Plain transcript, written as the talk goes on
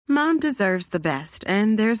Mom deserves the best,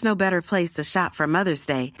 and there's no better place to shop for Mother's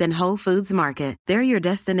Day than Whole Foods Market. They're your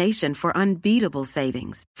destination for unbeatable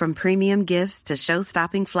savings, from premium gifts to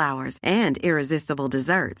show-stopping flowers and irresistible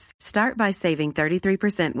desserts. Start by saving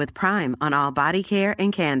 33% with Prime on all body care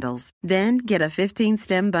and candles. Then get a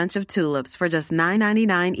 15-stem bunch of tulips for just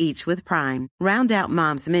 $9.99 each with Prime. Round out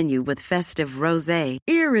Mom's menu with festive rosé,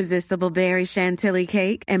 irresistible berry chantilly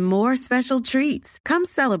cake, and more special treats. Come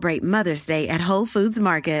celebrate Mother's Day at Whole Foods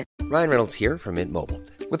Market. Ryan Reynolds here from Mint Mobile.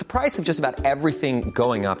 With the price of just about everything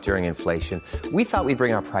going up during inflation, we thought we'd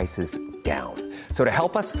bring our prices down. So to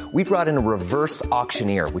help us, we brought in a reverse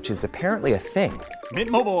auctioneer, which is apparently a thing. Mint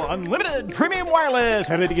Mobile Unlimited Premium Wireless.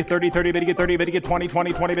 How to get 30, 30, bit to get 30, bit to get 20,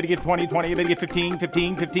 20, 20, bit to get 20, 20, bit to get 15,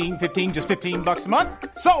 15, 15, 15, just $15 a month?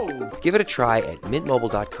 Sold! Give it a try at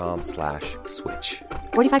mintmobile.com/switch.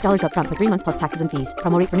 $45 up front for 3 months plus taxes and fees.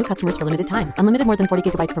 Promo rate for new customers for limited time. Unlimited more than 40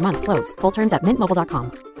 gigabytes per month. Slows full terms at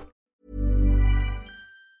mintmobile.com.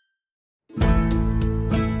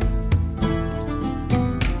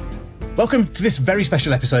 Welcome to this very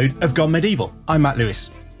special episode of Gone Medieval. I'm Matt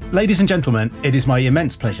Lewis. Ladies and gentlemen, it is my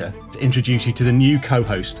immense pleasure to introduce you to the new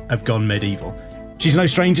co-host of Gone Medieval. She's no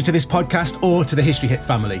stranger to this podcast or to the History Hit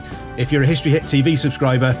family. If you're a History Hit TV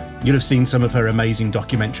subscriber, you'll have seen some of her amazing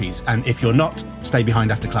documentaries. And if you're not, stay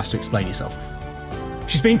behind after class to explain yourself.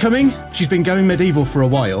 She's been going medieval for a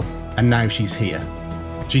while, and now she's here.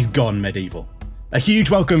 She's gone medieval. A huge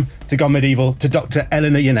welcome to Gone Medieval to Dr.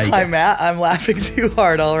 Eleanor Janega. Hi, Matt. I'm laughing too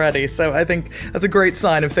hard already, so I think that's a great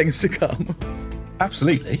sign of things to come.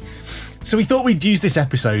 Absolutely. So we thought we'd use this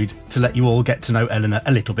episode to let you all get to know Eleanor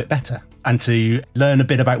a little bit better and to learn a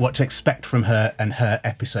bit about what to expect from her and her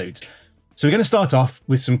episodes. So we're going to start off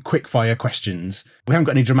with some quick fire questions. We haven't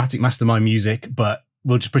got any dramatic mastermind music, but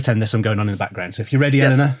we'll just pretend there's some going on in the background. So if you're ready,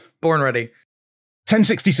 yes, Eleanor. Born ready.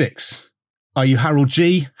 1066. Are you Harold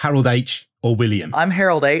G, Harold H, or William? I'm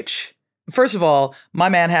Harold H. First of all, my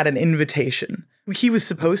man had an invitation. He was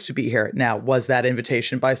supposed to be here. Now, was that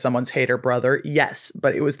invitation by someone's hater brother? Yes,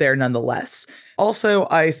 but it was there nonetheless. Also,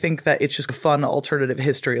 I think that it's just a fun alternative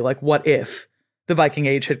history. Like, what if the Viking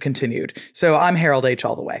Age had continued? So I'm Harold H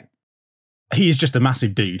all the way. He is just a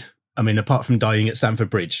massive dude. I mean, apart from dying at Stamford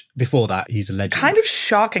Bridge, before that, he's a legend. Kind of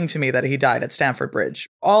shocking to me that he died at Stamford Bridge.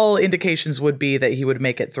 All indications would be that he would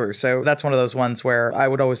make it through. So that's one of those ones where I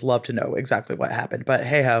would always love to know exactly what happened. But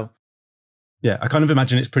hey-ho. Yeah, I kind of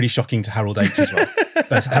imagine it's pretty shocking to Harold H as well.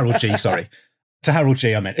 Harold G, sorry. To Harold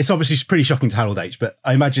G, I meant. It's obviously pretty shocking to Harold H, but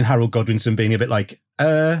I imagine Harold Godwinson being a bit like,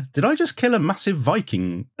 did I just kill a massive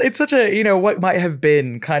Viking? It's such a, what might have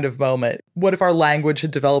been kind of moment. What if our language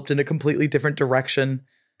had developed in a completely different direction?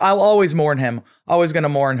 I'll always mourn him. Always going to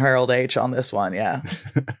mourn Harold H on this one, yeah.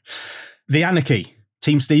 The Anarchy.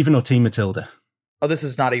 Team Stephen or Team Matilda? Oh, this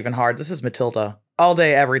is not even hard. This is Matilda. All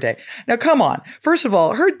day, every day. Now, come on. First of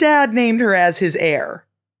all, her dad named her as his heir.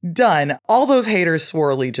 Done. All those haters swore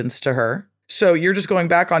allegiance to her. So you're just going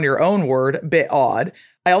back on your own word. Bit odd.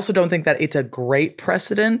 I also don't think that it's a great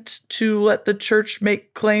precedent to let the church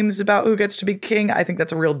make claims about who gets to be king. I think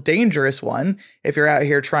that's a real dangerous one if you're out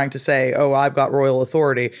here trying to say, oh, I've got royal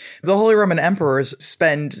authority. The Holy Roman emperors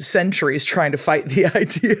spend centuries trying to fight the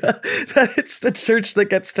idea that it's the church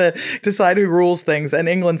that gets to decide who rules things. And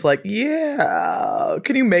England's like, yeah,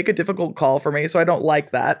 can you make a difficult call for me? So I don't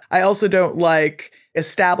like that. I also don't like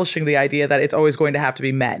establishing the idea that it's always going to have to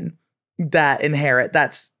be men that inherit.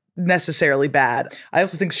 That's necessarily bad. I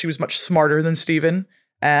also think she was much smarter than Stephen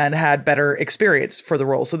and had better experience for the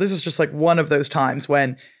role. So this is just like one of those times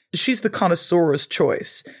when she's the connoisseur's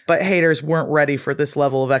choice, but haters weren't ready for this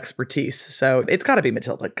level of expertise. So it's got to be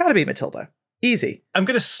Matilda. Got to be Matilda. Easy. I'm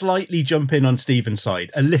going to slightly jump in on Stephen's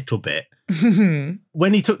side a little bit.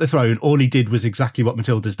 When he took the throne, all he did was exactly what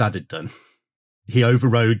Matilda's dad had done. He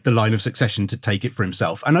overrode the line of succession to take it for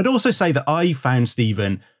himself. And I'd also say that I found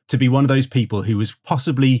Stephen to be one of those people who was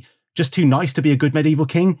possibly just too nice to be a good medieval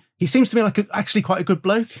king. He seems to me like actually quite a good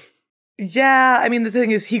bloke. Yeah, I mean, the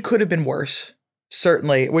thing is, he could have been worse,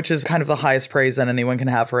 certainly, which is kind of the highest praise that anyone can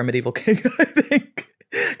have for a medieval king, I think.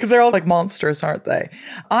 Because they're all like monsters, aren't they?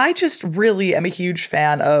 I just really am a huge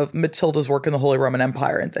fan of Matilda's work in the Holy Roman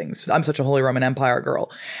Empire and things. I'm such a Holy Roman Empire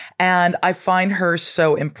girl. And I find her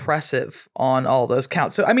so impressive on all those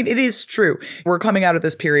counts. So, I mean, it is true. We're coming out of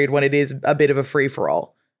this period when it is a bit of a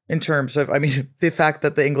free-for-all. In terms of, I mean, the fact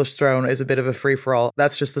that the English throne is a bit of a free-for-all,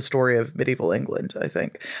 that's just the story of medieval England, I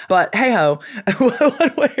think. But hey-ho,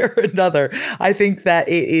 one way or another, I think that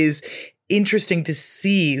it is interesting to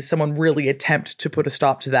see someone really attempt to put a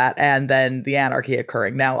stop to that and then the anarchy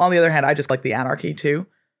occurring. Now, on the other hand, I just like the anarchy too.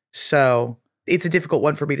 So it's a difficult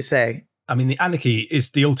one for me to say. I mean, the anarchy is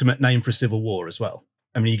the ultimate name for a civil war as well.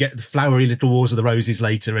 I mean, you get the flowery little Wars of the Roses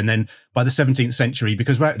later, and then by the 17th century,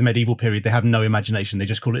 because we're at the medieval period, they have no imagination. They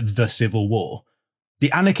just call it the Civil War.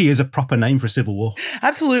 The anarchy is a proper name for a civil war.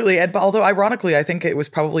 Absolutely. And although ironically, I think it was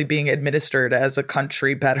probably being administered as a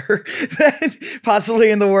country better than possibly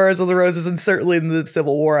in the Wars of the Roses and certainly in the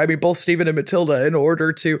Civil War. I mean, both Stephen and Matilda, in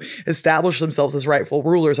order to establish themselves as rightful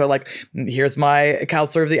rulers, are like, here's my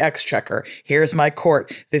counselor of the exchequer. Here's my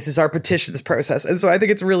court. This is our petitions process. And so I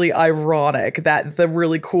think it's really ironic that the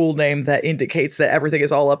really cool name that indicates that everything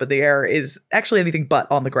is all up in the air is actually anything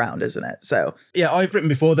but on the ground, isn't it? So yeah, I've written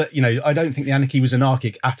before that, I don't think the anarchy was anarchic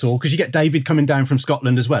at all, because you get David coming down from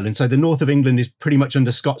Scotland as well, and so the north of England is pretty much under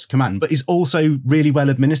Scots command, but is also really well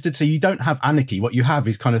administered. So you don't have anarchy. What you have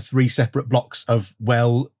is kind of three separate blocks of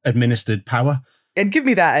well administered power. And give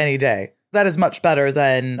me that any day. That is much better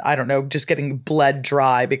than, I don't know, just getting bled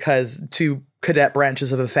dry because two cadet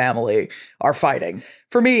branches of a family are fighting.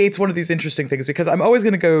 For me, it's one of these interesting things because I'm always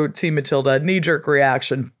going to go Team Matilda, knee-jerk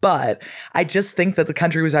reaction, but I just think that the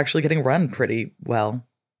country was actually getting run pretty well.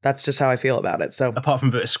 That's just how I feel about it. So apart from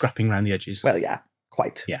a bit of scrapping around the edges. Well, yeah,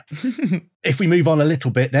 quite. Yeah. If we move on a little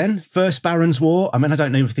bit then, First Barons' War. I mean, I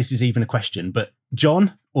don't know if this is even a question, but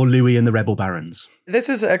John or Louis and the rebel barons? This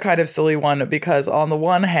is a kind of silly one because on the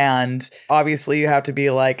one hand, obviously you have to be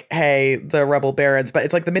like, hey, the rebel barons. But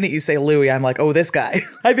it's like the minute you say Louis, I'm like, oh, this guy.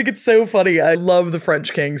 I think it's so funny. I love the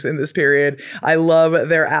French kings in this period. I love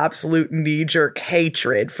their absolute knee-jerk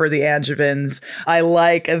hatred for the Angevins. I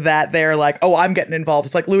like that they're like, oh, I'm getting involved.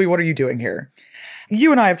 It's like, Louis, what are you doing here?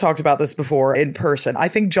 You and I have talked about this before in person. I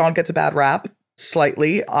think John gets a bad rap.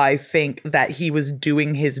 Slightly. I think that he was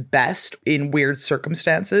doing his best in weird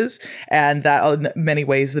circumstances, and that in many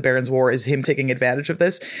ways the Barons' War is him taking advantage of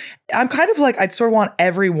this. I'm kind of like, I'd sort of want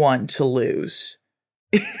everyone to lose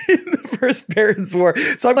in the First Barons' War.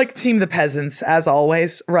 So I'm like Team the Peasants, as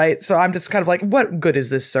always, right? So I'm just kind of like, what good is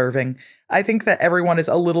this serving? I think that everyone is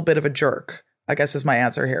a little bit of a jerk, I guess is my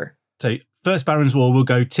answer here. So First Barons' War will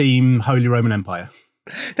go Team Holy Roman Empire.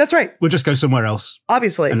 That's right. We'll just go somewhere else.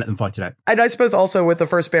 Obviously. And let them fight it out. And I suppose also with the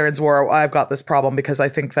First Barons' War, I've got this problem because I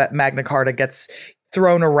think that Magna Carta gets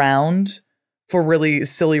thrown around for really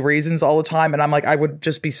silly reasons all the time. And I'm like, I would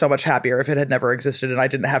just be so much happier if it had never existed and I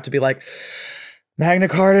didn't have to be like, Magna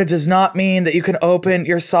Carta does not mean that you can open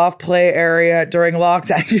your soft play area during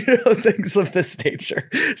lockdown, things of this nature.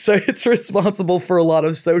 So it's responsible for a lot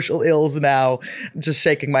of social ills now. I'm just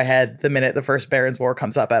shaking my head the minute the First Barons' War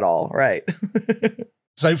comes up at all, right?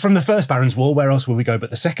 So from the First Barons' War, where else will we go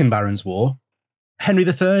but the Second Barons' War? Henry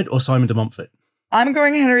III or Simon de Montfort? I'm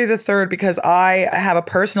going Henry III because I have a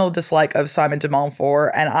personal dislike of Simon de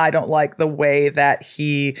Montfort, and I don't like the way that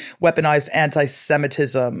he weaponized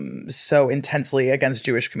anti-Semitism so intensely against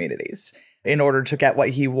Jewish communities in order to get what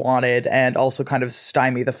he wanted and also kind of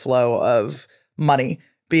stymie the flow of money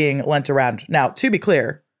being lent around. Now, to be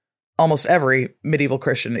clear, almost every medieval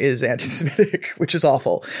Christian is anti-Semitic, which is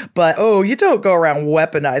awful. But, you don't go around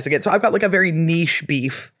weaponizing it. So I've got like a very niche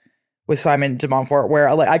beef with Simon de Montfort, where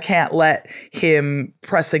I can't let him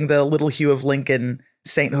pressing the little Hugh of Lincoln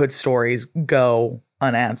sainthood stories go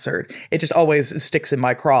unanswered. It just always sticks in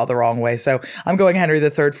my craw the wrong way. So I'm going Henry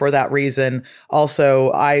III for that reason.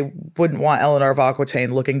 Also, I wouldn't want Eleanor of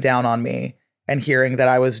Aquitaine looking down on me and hearing that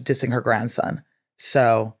I was dissing her grandson.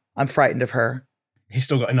 So I'm frightened of her. He's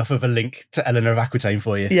still got enough of a link to Eleanor of Aquitaine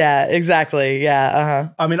for you. Yeah, exactly. Yeah.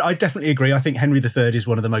 Uh-huh. I mean, I definitely agree. I think Henry III is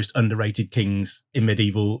one of the most underrated kings in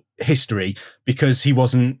medieval history because he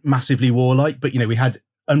wasn't massively warlike, but, we had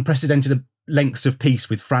unprecedented lengths of peace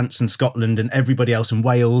with France and Scotland and everybody else in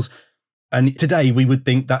Wales. And today we would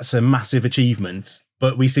think that's a massive achievement,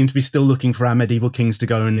 but we seem to be still looking for our medieval kings to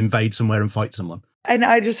go and invade somewhere and fight someone. And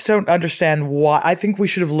I just don't understand why. I think we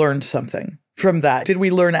should have learned something from that. Did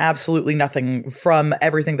we learn absolutely nothing from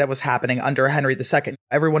everything that was happening under Henry II?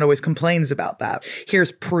 Everyone always complains about that.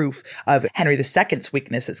 Here's proof of Henry II's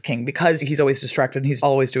weakness as king because he's always distracted and he's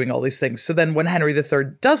always doing all these things. So then when Henry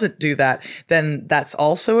III doesn't do that, then that's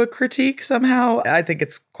also a critique somehow. I think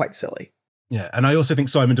it's quite silly. Yeah, and I also think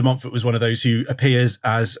Simon de Montfort was one of those who appears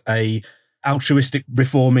as a altruistic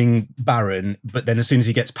reforming baron, but then as soon as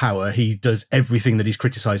he gets power, he does everything that he's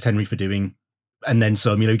criticised Henry for doing. And then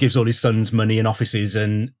some, he gives all his sons money and offices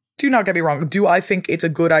and... Do not get me wrong. Do I think it's a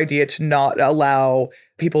good idea to not allow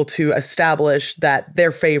people to establish that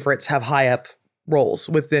their favorites have high up roles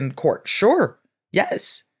within court? Sure.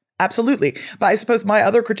 Yes. Absolutely. But I suppose my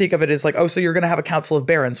other critique of it is like, so you're going to have a council of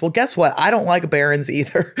barons. Well, guess what? I don't like barons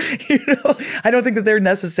either. I don't think that they're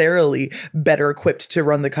necessarily better equipped to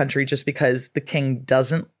run the country just because the king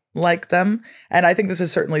doesn't like them. And I think this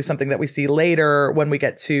is certainly something that we see later when we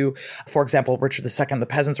get to, for example, Richard II, the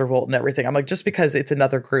Peasants' Revolt and everything. I'm like, just because it's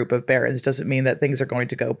another group of barons doesn't mean that things are going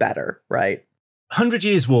to go better, right? 100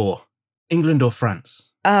 Years' War, England or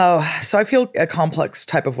France? Oh, so I feel a complex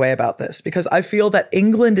type of way about this because I feel that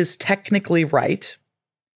England is technically right.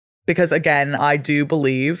 Because again, I do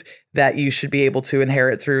believe that you should be able to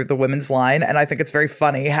inherit through the women's line. And I think it's very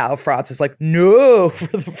funny how France is like, no, for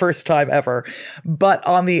the first time ever. But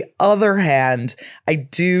on the other hand, I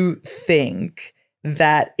do think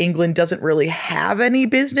that England doesn't really have any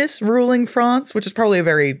business ruling France, which is probably a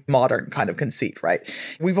very modern kind of conceit, right?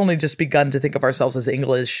 We've only just begun to think of ourselves as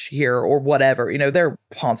English here or whatever. You know, they're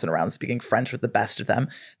pouncing around speaking French with the best of them.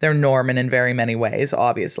 They're Norman in very many ways,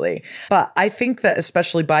 obviously. But I think that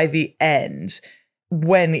especially by the end,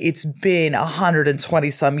 when it's been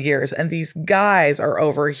 120 some years and these guys are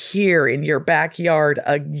over here in your backyard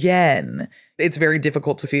again, it's very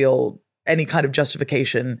difficult to feel any kind of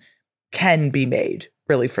justification can be made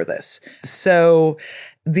really for this. So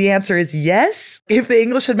the answer is yes. If the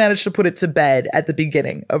English had managed to put it to bed at the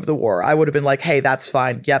beginning of the war, I would have been like, hey, that's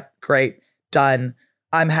fine. Yep, great, done.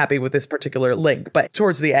 I'm happy with this particular link. But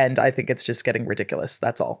towards the end, I think it's just getting ridiculous.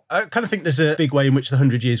 That's all. I kind of think there's a big way in which the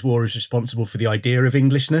 100 Years' War is responsible for the idea of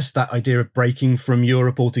Englishness, that idea of breaking from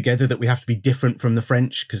Europe altogether, that we have to be different from the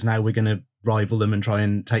French because now we're going to rival them and try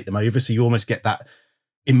and take them over. So you almost get that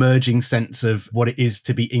emerging sense of what it is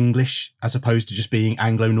to be English as opposed to just being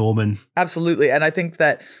Anglo-Norman. Absolutely. And I think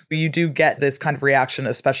that you do get this kind of reaction,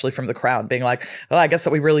 especially from the crown, being like, well, I guess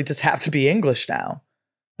that we really just have to be English now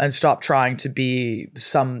and stop trying to be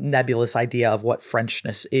some nebulous idea of what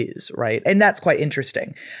Frenchness is, right? And that's quite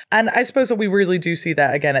interesting. And I suppose that we really do see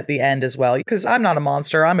that again at the end as well, because I'm not a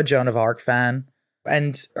monster. I'm a Joan of Arc fan.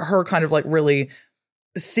 And her kind of like really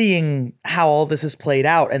seeing how all this is played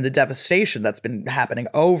out and the devastation that's been happening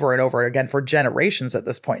over and over again for generations at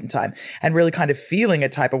this point in time, and really kind of feeling a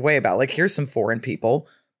type of way about like, here's some foreign people.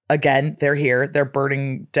 Again, they're here. They're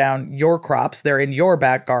burning down your crops. They're in your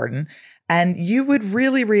back garden. And you would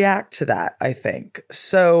really react to that, I think.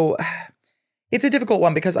 So it's a difficult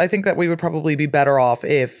one because I think that we would probably be better off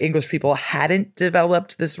if English people hadn't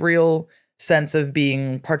developed this real sense of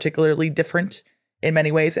being particularly different in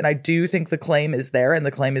many ways. And I do think the claim is there and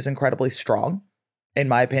the claim is incredibly strong, in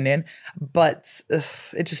my opinion. But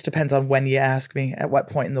it just depends on when you ask me, at what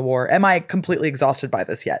point in the war. Am I completely exhausted by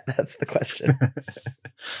this yet? That's the question.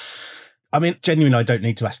 I mean, genuinely, I don't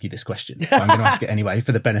need to ask you this question. But I'm going to ask it anyway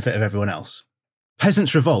for the benefit of everyone else.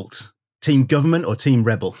 Peasants' Revolt, team government or team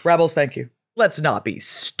rebel? Rebels, thank you. Let's not be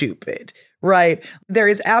stupid, right? There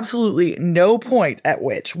is absolutely no point at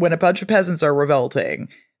which, when a bunch of peasants are revolting,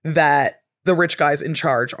 that the rich guys in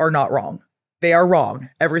charge are not wrong. They are wrong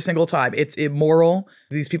every single time. It's immoral.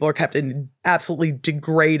 These people are kept in absolutely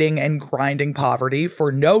degrading and grinding poverty for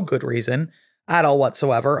no good reason at all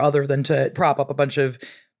whatsoever, other than to prop up a bunch of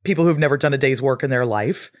people who've never done a day's work in their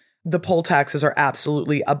life. The poll taxes are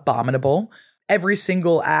absolutely abominable. Every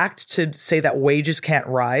single act to say that wages can't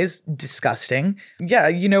rise, disgusting. Yeah,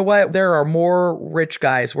 you know what? There are more rich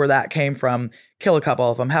guys where that came from. Kill a couple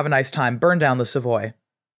of them. Have a nice time. Burn down the Savoy.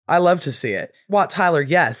 I love to see it. Wat Tyler,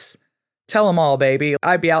 yes. Tell them all, baby.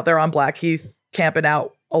 I'd be out there on Blackheath camping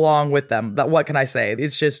out along with them. What can I say?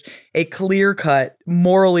 It's just a clear-cut,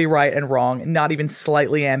 morally right and wrong, not even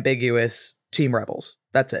slightly ambiguous Team Rebels.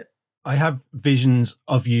 That's it. I have visions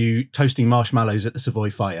of you toasting marshmallows at the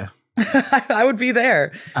Savoy fire. I would be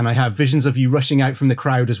there. And I have visions of you rushing out from the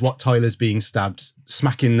crowd as Wat Tyler's being stabbed,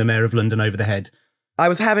 smacking the Mayor of London over the head. I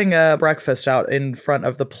was having a breakfast out in front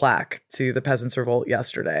of the plaque to the Peasants' Revolt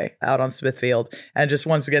yesterday out on Smithfield. And just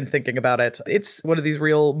once again thinking about it, it's one of these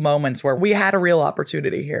real moments where we had a real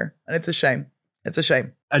opportunity here. And it's a shame. It's a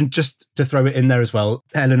shame. And just to throw it in there as well,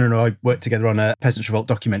 Eleanor and I worked together on a Peasants' Revolt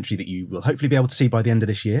documentary that you will hopefully be able to see by the end of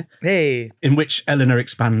this year. Hey. In which Eleanor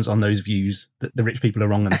expands on those views that the rich people are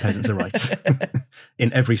wrong and the peasants are right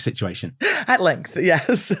in every situation. At length,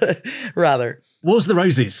 yes. Rather. Wars of the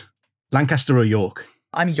Roses, Lancaster or York?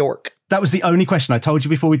 I'm York. That was the only question. I told you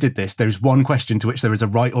before we did this, there's one question to which there is a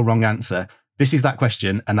right or wrong answer. This is that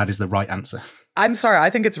question, and that is the right answer. I'm sorry. I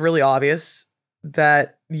think it's really obvious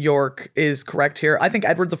that York is correct here. I think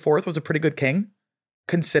Edward IV was a pretty good king,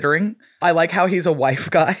 considering. I like how he's a wife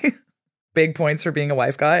guy. Big points for being a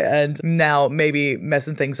wife guy. And now maybe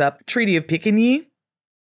messing things up. Treaty of Piquigny.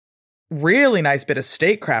 Really nice bit of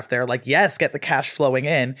statecraft there. Like, yes, get the cash flowing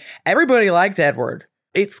in. Everybody liked Edward.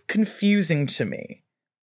 It's confusing to me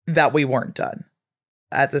that we weren't done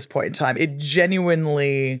at this point in time. It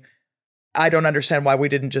genuinely, I don't understand why we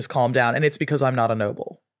didn't just calm down. And it's because I'm not a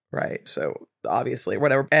noble, right? So obviously,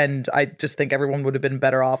 whatever. And I just think everyone would have been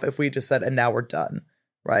better off if we just said, and now we're done,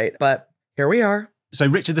 right? But here we are. So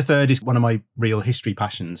Richard III is one of my real history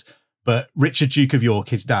passions, but Richard, Duke of York,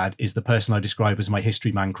 his dad, is the person I describe as my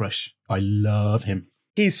history man crush. I love him.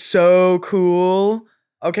 He's so cool.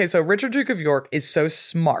 Okay, so Richard, Duke of York is so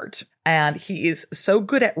smart and he is so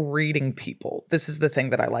good at reading people. This is the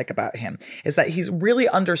thing that I like about him, is that he really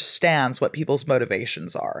understands what people's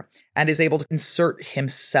motivations are and is able to insert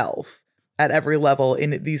himself at every level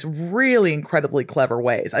in these really incredibly clever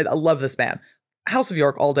ways. I love this man. House of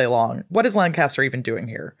York all day long. What is Lancaster even doing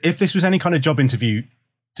here? If this was any kind of job interview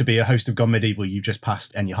to be a host of Gone Medieval, you just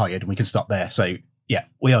passed and you're hired, and we can stop there. So yeah,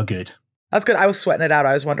 we are good. That's good. I was sweating it out.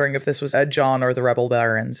 I was wondering if this was John or the Rebel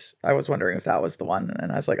Barons. I was wondering if that was the one. And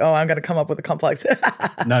I was like, oh, I'm going to come up with a complex.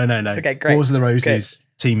 No. Okay, great. Wars of the Roses, good.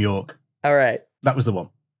 Team York. All right. That was the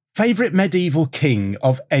one. Favourite medieval king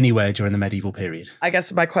of anywhere during the medieval period? I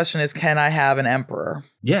guess my question is, can I have an emperor?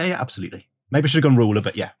 Yeah, absolutely. Maybe I should have gone ruler,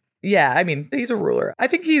 but yeah. Yeah, I mean, he's a ruler. I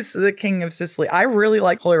think he's the king of Sicily. I really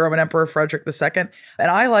like Holy Roman Emperor Frederick II,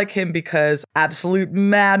 and I like him because absolute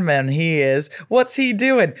madman he is. What's he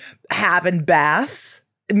doing? Having baths?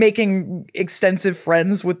 Making extensive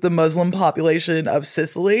friends with the Muslim population of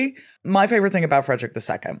Sicily? My favorite thing about Frederick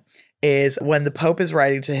II is when the Pope is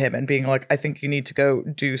writing to him and being like, I think you need to go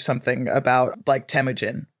do something about, like,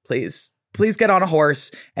 Temujin, please. Please get on a horse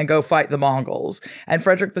and go fight the Mongols. And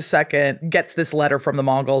Frederick II gets this letter from the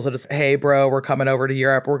Mongols that is, hey, bro, we're coming over to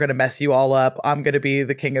Europe. We're going to mess you all up. I'm going to be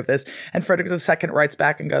the king of this. And Frederick II writes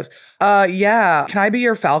back and goes, yeah, can I be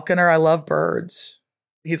your falconer? I love birds.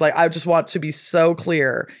 He's like, I just want to be so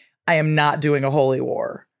clear. I am not doing a holy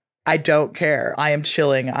war. I don't care. I am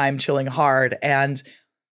chilling. I'm chilling hard. And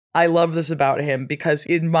I love this about him because,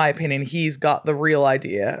 in my opinion, he's got the real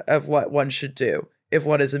idea of what one should do if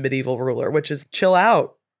one is a medieval ruler, which is chill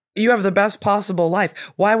out. You have the best possible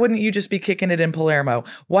life. Why wouldn't you just be kicking it in Palermo?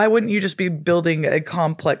 Why wouldn't you just be building a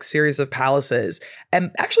complex series of palaces?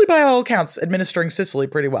 And actually, by all accounts, administering Sicily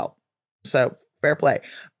pretty well. So, fair play.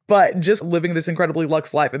 But just living this incredibly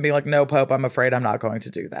luxe life and being like, no, Pope, I'm afraid I'm not going to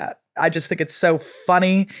do that. I just think it's so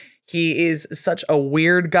funny. He is such a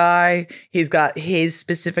weird guy. He's got his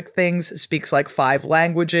specific things, speaks like 5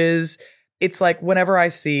 languages. It's like whenever I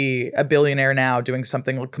see a billionaire now doing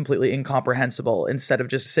something completely incomprehensible instead of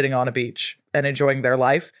just sitting on a beach and enjoying their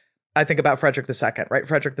life, I think about Frederick II, right?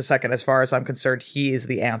 Frederick II, as far as I'm concerned, he is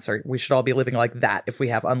the answer. We should all be living like that if we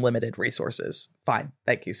have unlimited resources. Fine.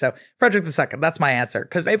 Thank you. So Frederick II, that's my answer.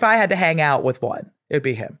 Because if I had to hang out with one, it'd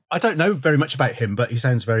be him. I don't know very much about him, but he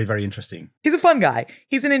sounds very, very interesting. He's a fun guy.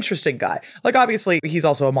 He's an interesting guy. Like, obviously, he's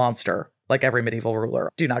also a monster, like every medieval ruler.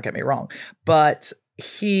 Do not get me wrong. But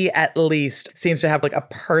he at least seems to have like a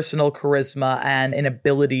personal charisma and an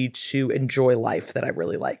ability to enjoy life that I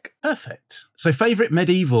really like. Perfect. So favorite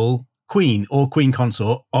medieval queen or queen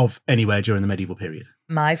consort of anywhere during the medieval period?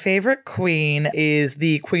 My favorite queen is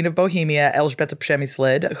the Queen of Bohemia, Elżbieta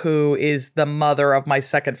Przemyslid, who is the mother of my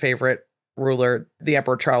second favorite ruler, the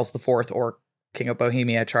Emperor Charles IV, or King of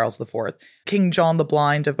Bohemia, Charles IV. King John the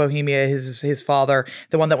Blind of Bohemia, his father,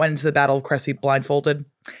 the one that went into the Battle of Crécy blindfolded.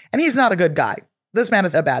 And he's not a good guy. This man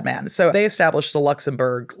is a bad man. So they established the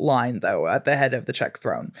Luxembourg line, though, at the head of the Czech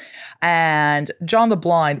throne. And John the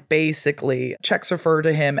Blind, basically, Czechs refer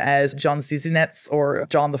to him as John Cizinec or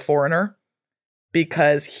John the Foreigner,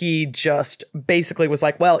 because he just basically was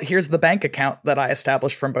like, well, here's the bank account that I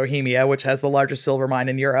established from Bohemia, which has the largest silver mine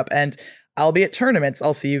in Europe. And I'll be at tournaments.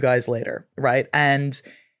 I'll see you guys later, right? And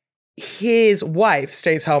his wife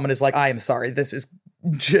stays home and is like, I am sorry, this is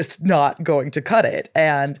just not going to cut it.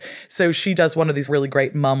 And so she does one of these really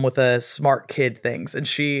great mum with a smart kid things. And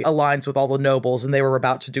she aligns with all the nobles, and they were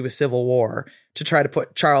about to do a civil war to try to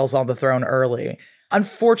put Charles on the throne early.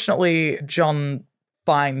 Unfortunately, John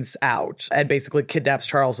finds out and basically kidnaps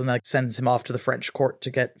Charles and then sends him off to the French court to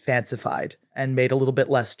get fancified and made a little bit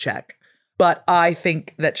less Czech. But I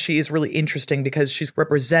think that she is really interesting because she's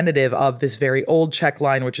representative of this very old Czech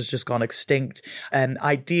line, which has just gone extinct, and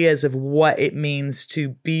ideas of what it means to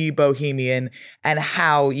be Bohemian and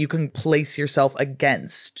how you can place yourself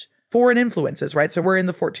against foreign influences, right? So we're in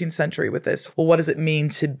the 14th century with this. Well, what does it mean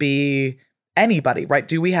to be anybody, right?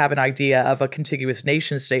 Do we have an idea of a contiguous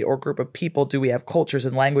nation state or group of people? Do we have cultures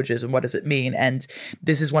and languages, and what does it mean? And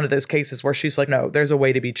this is one of those cases where she's like, no, there's a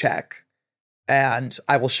way to be Czech. And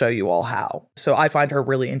I will show you all how. So I find her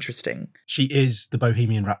really interesting. She is the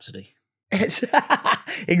Bohemian Rhapsody.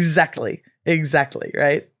 Exactly,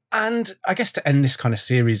 right? And I guess to end this kind of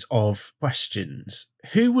series of questions,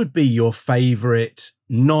 who would be your favourite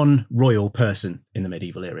non-royal person in the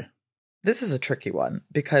medieval era? This is a tricky one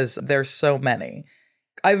because there's so many.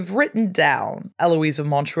 I've written down Eloise of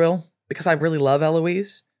Montreuil because I really love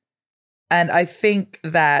Eloise. And I think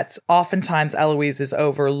that oftentimes Eloise is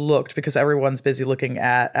overlooked because everyone's busy looking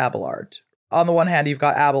at Abelard. On the one hand, you've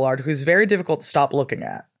got Abelard, who's very difficult to stop looking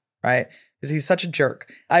at, right? Because he's such a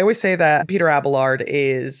jerk. I always say that Peter Abelard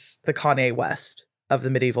is the Kanye West of the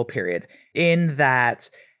medieval period, in that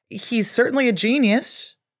he's certainly a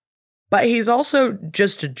genius, but he's also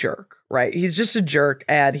just a jerk, right? He's just a jerk,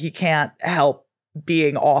 and he can't help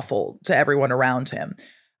being awful to everyone around him.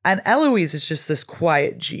 And Eloise is just this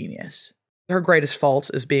quiet genius. Her greatest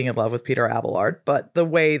fault is being in love with Peter Abelard, but the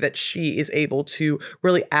way that she is able to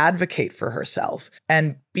really advocate for herself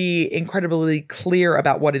and be incredibly clear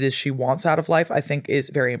about what it is she wants out of life, I think is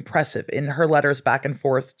very impressive. In her letters back and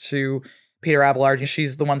forth to Peter Abelard,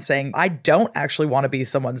 she's the one saying, I don't actually want to be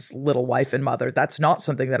someone's little wife and mother. That's not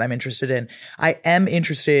something that I'm interested in. I am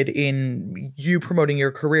interested in you promoting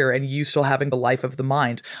your career and you still having the life of the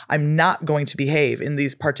mind. I'm not going to behave in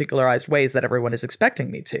these particularized ways that everyone is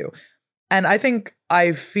expecting me to. And I think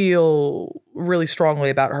I feel really strongly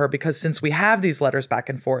about her because since we have these letters back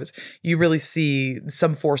and forth, you really see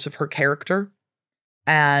some force of her character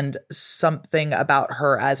and something about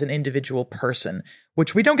her as an individual person,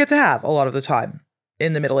 which we don't get to have a lot of the time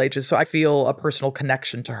in the Middle Ages. So I feel a personal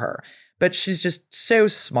connection to her. But she's just so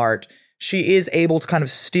smart. She is able to kind of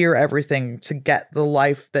steer everything to get the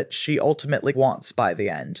life that she ultimately wants by the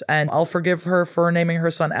end. And I'll forgive her for naming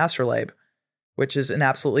her son Astrolabe, which is an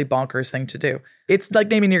absolutely bonkers thing to do. It's like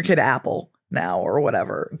naming your kid Apple now or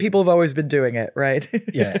whatever. People have always been doing it, right?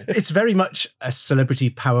 Yeah. It's very much a celebrity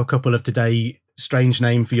power couple of today, strange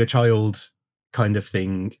name for your child kind of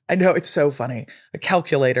thing. I know, it's so funny. A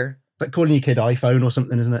calculator. It's like calling your kid iPhone or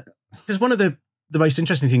something, isn't it? Because one of the most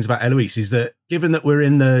interesting things about Eloise is that given that we're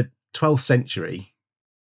in the 12th century,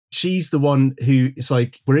 she's the one who is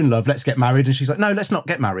like, we're in love, let's get married. And she's like, no, let's not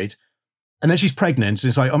get married. And then she's pregnant. And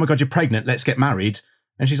it's like, oh my God, you're pregnant. Let's get married.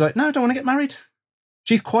 And she's like, no, I don't want to get married.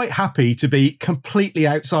 She's quite happy to be completely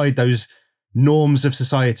outside those norms of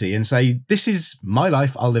society and say, this is my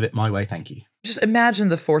life. I'll live it my way. Thank you. Just imagine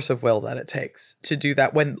the force of will that it takes to do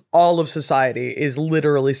that when all of society is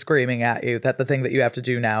literally screaming at you that the thing that you have to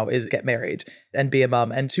do now is get married and be a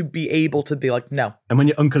mum, and to be able to be like, no. And when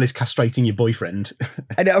your uncle is castrating your boyfriend.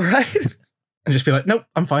 I know, right? And just be like, nope,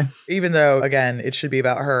 I'm fine. Even though, again, it should be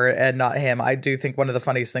about her and not him, I do think one of the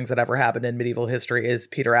funniest things that ever happened in medieval history is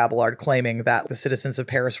Peter Abelard claiming that the citizens of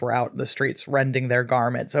Paris were out in the streets rending their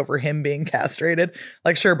garments over him being castrated.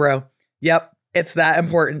 Like, sure, bro. Yep. It's that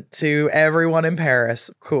important to everyone in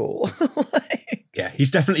Paris. Cool. Yeah,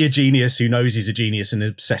 he's definitely a genius who knows he's a genius and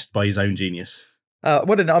obsessed by his own genius.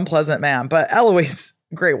 What an unpleasant man. But Eloise,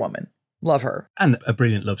 great woman. Love her. And a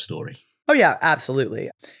brilliant love story. Oh, yeah, absolutely.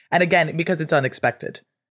 And again, because it's unexpected.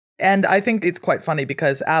 And I think it's quite funny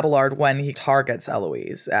because Abelard, when he targets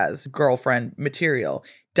Eloise as girlfriend material,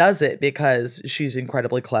 does it because she's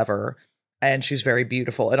incredibly clever and she's very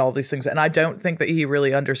beautiful and all these things. And I don't think that he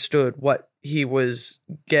really understood what he was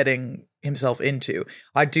getting himself into.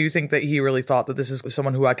 I do think that he really thought that this is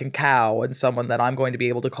someone who I can cow and someone that I'm going to be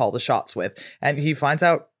able to call the shots with. And he finds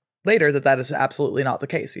out later that that is absolutely not the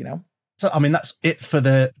case, you know? So, I mean, that's it for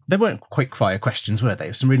there weren't quick fire questions, were there? There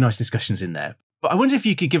were some really nice discussions in there. But I wonder if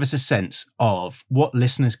you could give us a sense of what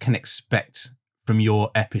listeners can expect from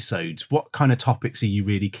your episodes. What kind of topics are you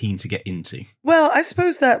really keen to get into? Well, I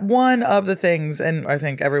suppose that one of the things, and I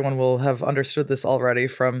think everyone will have understood this already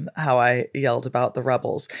from how I yelled about the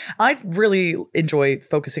rebels, I really enjoy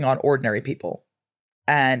focusing on ordinary people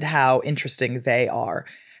and how interesting they are.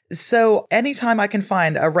 So anytime I can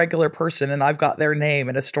find a regular person and I've got their name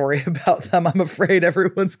and a story about them, I'm afraid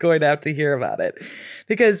everyone's going to have to hear about it.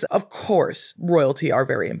 Because, of course, royalty are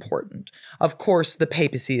very important. Of course, the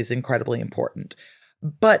papacy is incredibly important.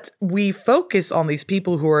 But we focus on these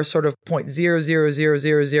people who are sort of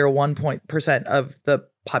 0.00001% of the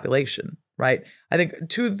population, right? I think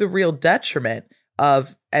to the real detriment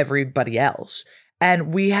of everybody else.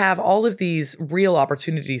 And we have all of these real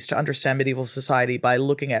opportunities to understand medieval society by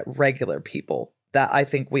looking at regular people that I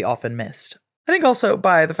think we often missed. I think also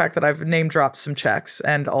by the fact that I've name dropped some Czechs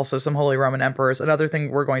and also some Holy Roman emperors. Another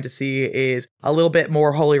thing we're going to see is a little bit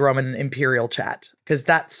more Holy Roman imperial chat, because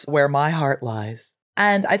that's where my heart lies.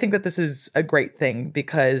 And I think that this is a great thing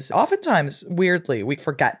because oftentimes, weirdly, we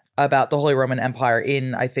forget about the Holy Roman Empire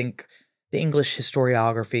in, I think, the English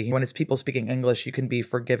historiography. When it's people speaking English, you can be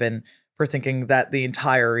forgiven for thinking that the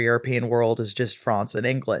entire European world is just France and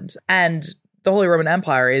England. And the Holy Roman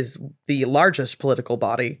Empire is the largest political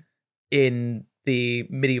body in the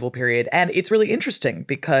medieval period. And it's really interesting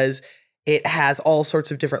because It has all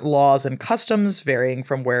sorts of different laws and customs varying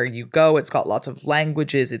from where you go. It's got lots of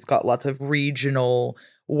languages. It's got lots of regional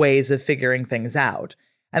ways of figuring things out.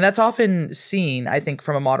 And that's often seen, I think,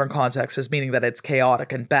 from a modern context as meaning that it's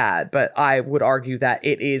chaotic and bad. But I would argue that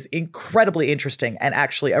it is incredibly interesting and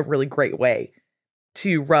actually a really great way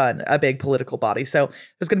to run a big political body. So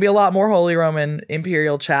there's going to be a lot more Holy Roman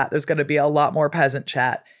Imperial chat. There's going to be a lot more peasant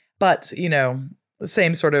chat. But, the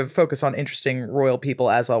same sort of focus on interesting royal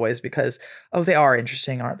people as always, because, they are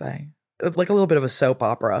interesting, aren't they? Like a little bit of a soap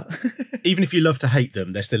opera. Even if you love to hate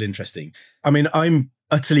them, they're still interesting. I mean, I'm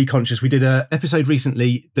utterly conscious. We did an episode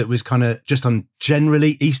recently that was kind of just on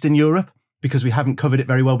generally Eastern Europe, because we haven't covered it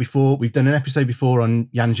very well before. We've done an episode before on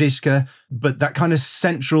Janega, but that kind of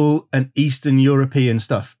Central and Eastern European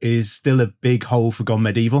stuff is still a big hole for Gone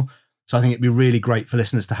Medieval. So I think it'd be really great for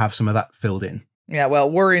listeners to have some of that filled in. Yeah, well,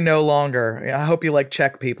 worry no longer. I hope you like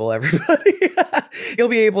Czech people, everybody. You'll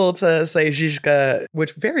be able to say Žižka,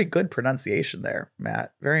 which very good pronunciation there,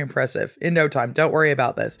 Matt. Very impressive. In no time. Don't worry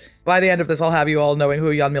about this. By the end of this, I'll have you all knowing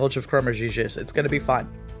who Jan Milch of Kromeříž is. It's going to be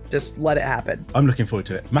fun. Just let it happen. I'm looking forward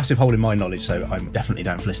to it. Massive hole in my knowledge, so I'm definitely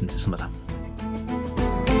down for listening to some of that.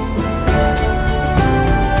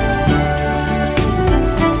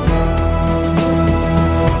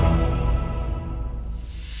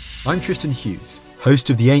 I'm Tristan Hughes,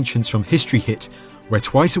 host of The Ancients from History Hit, where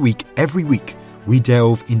twice a week, every week, we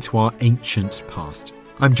delve into our ancient past.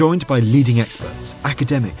 I'm joined by leading experts,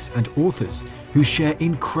 academics and authors who share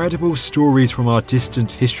incredible stories from our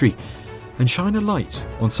distant history and shine a light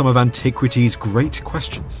on some of antiquity's great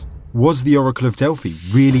questions. Was the Oracle of Delphi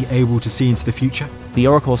really able to see into the future? The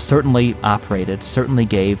Oracle certainly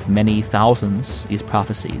gave many thousands these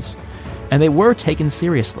prophecies, and they were taken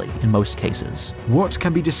seriously in most cases. What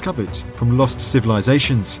can be discovered from lost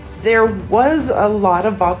civilizations? There was a lot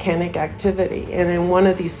of volcanic activity, and in one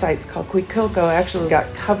of these sites called Quiquilco actually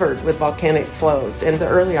got covered with volcanic flows. And the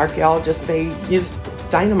early archaeologists, they used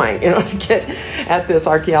dynamite, to get at this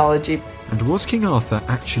archaeology. And was King Arthur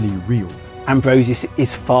actually real? Ambrosius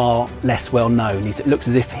is far less well known. It looks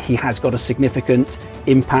as if he has got a significant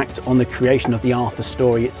impact on the creation of the Arthur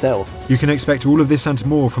story itself. You can expect all of this and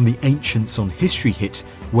more from The Ancients on History Hit,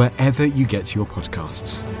 wherever you get your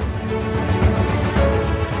podcasts.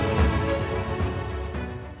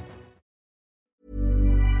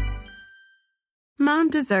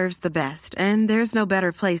 Mom deserves the best, and there's no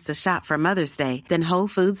better place to shop for Mother's Day than Whole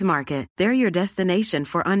Foods Market. They're your destination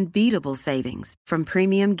for unbeatable savings, from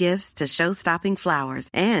premium gifts to show-stopping flowers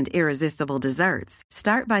and irresistible desserts.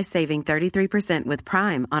 Start by saving 33% with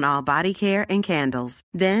Prime on all body care and candles.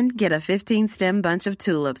 Then get a 15-stem bunch of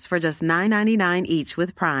tulips for just $9.99 each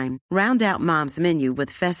with Prime. Round out Mom's menu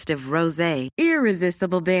with festive rosé,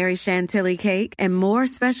 irresistible berry chantilly cake, and more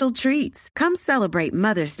special treats. Come celebrate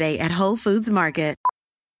Mother's Day at Whole Foods Market.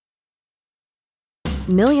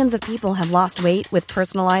 Millions of people have lost weight with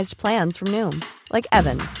personalized plans from Noom. Like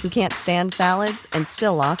Evan, who can't stand salads and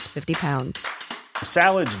still lost 50 pounds.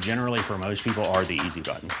 Salads generally for most people are the easy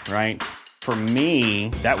button, right? For me,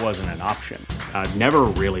 that wasn't an option. I never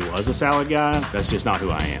really was a salad guy. That's just not who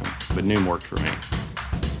I am. But Noom worked for me.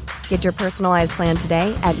 Get your personalized plan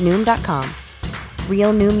today at Noom.com.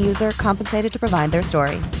 Real Noom user compensated to provide their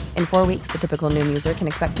story. In 4 weeks, the typical Noom user can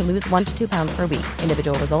expect to lose 1 to 2 pounds per week.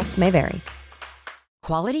 Individual results may vary.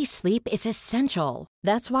 Quality sleep is essential.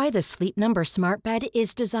 That's why the Sleep Number Smart Bed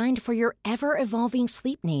is designed for your ever-evolving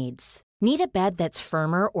sleep needs. Need a bed that's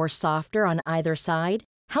firmer or softer on either side?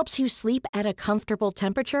 Helps you sleep at a comfortable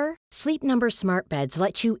temperature? Sleep Number Smart Beds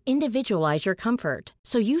let you individualize your comfort,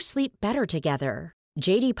 so you sleep better together.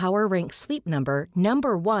 J.D. Power ranks Sleep Number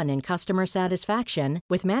number 1 in customer satisfaction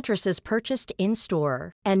with mattresses purchased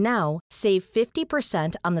in-store. And now, save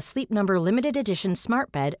 50% on the Sleep Number Limited Edition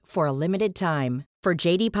Smart Bed for a limited time. For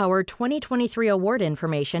J.D. Power 2023 award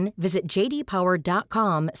information, visit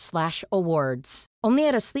jdpower.com/awards. Only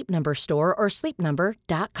at a Sleep Number store or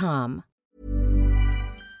sleepnumber.com.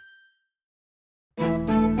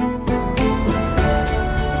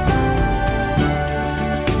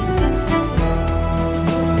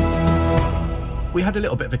 We had a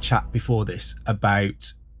little bit of a chat before this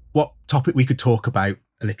about what topic we could talk about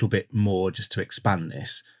a little bit more just to expand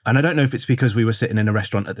this. And I don't know if it's because we were sitting in a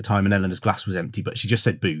restaurant at the time and Eleanor's glass was empty, but she just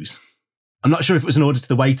said booze. I'm not sure if it was an order to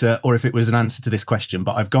the waiter or if it was an answer to this question,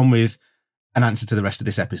 but I've gone with an answer to the rest of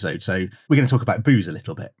this episode. So we're going to talk about booze a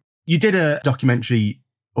little bit. You did a documentary,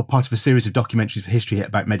 or part of a series of documentaries for History Hit,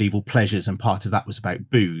 about medieval pleasures, and part of that was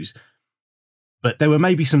about booze. But there were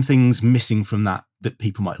maybe some things missing from that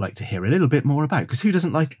people might like to hear a little bit more about, because who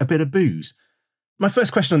doesn't like a bit of booze? My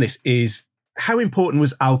first question on this is, How important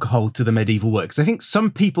was alcohol to the medieval work? Because I think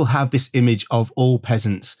some people have this image of all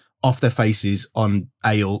peasants off their faces on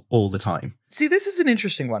ale all the time. See, this is an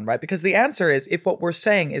interesting one, right? Because the answer is, if what we're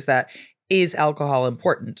saying is that, is alcohol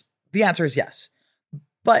important? The answer is yes,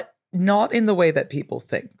 but not in the way that people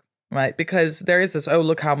think, right? Because there is this, oh,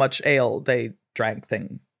 look how much ale they drank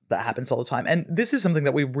thing that happens all the time. And this is something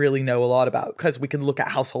that we really know a lot about because we can look at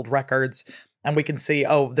household records and we can see,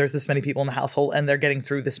 oh, there's this many people in the household and they're getting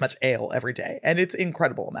through this much ale every day. And it's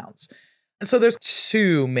incredible amounts. So there's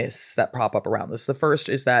two myths that prop up around this. The first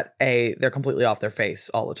is that they're completely off their face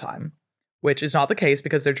all the time, which is not the case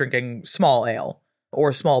because they're drinking small ale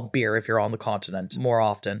or small beer if you're on the continent more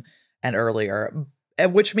often and earlier,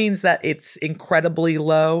 which means that it's incredibly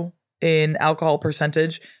low in alcohol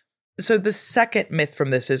percentage. So the second myth from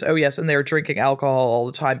this is, oh yes, and they're drinking alcohol all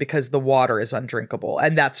the time because the water is undrinkable.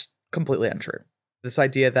 And that's completely untrue. This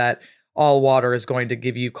idea that all water is going to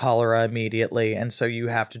give you cholera immediately, and so you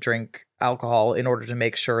have to drink alcohol in order to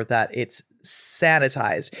make sure that it's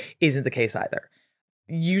sanitized isn't the case either.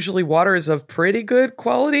 Usually water is of pretty good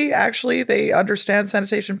quality. Actually, they understand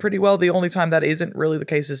sanitation pretty well. The only time that isn't really the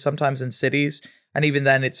case is sometimes in cities. And even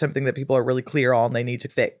then, it's something that people are really clear on they need to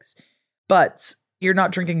fix. But you're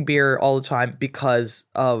not drinking beer all the time because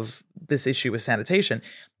of this issue with sanitation.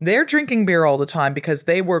 They're drinking beer all the time because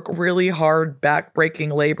they work really hard, back-breaking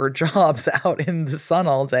labor jobs out in the sun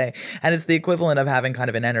all day. And it's the equivalent of having kind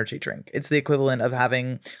of an energy drink. It's the equivalent of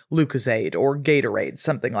having Lucozade or Gatorade,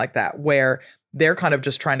 something like that, where they're kind of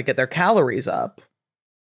just trying to get their calories up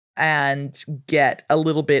and get a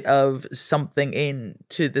little bit of something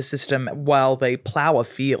into the system while they plow a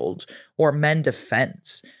field or mend a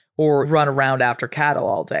fence or run around after cattle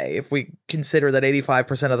all day. If we consider that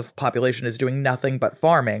 85% of the population is doing nothing but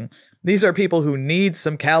farming, these are people who need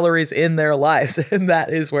some calories in their lives, and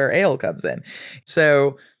that is where ale comes in.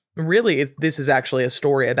 So really, this is actually a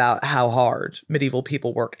story about how hard medieval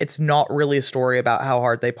people work. It's not really a story about how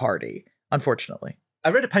hard they party, unfortunately. I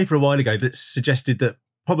read a paper a while ago that suggested that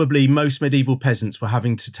probably most medieval peasants were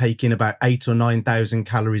having to take in about 8,000 or 9,000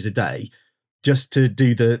 calories a day just to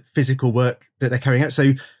do the physical work that they're carrying out.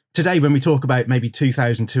 So today, when we talk about maybe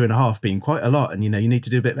 2,000, 2.5 being quite a lot, and you need to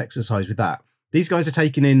do a bit of exercise with that, these guys are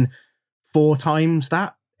taking in 4 times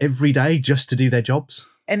that every day just to do their jobs.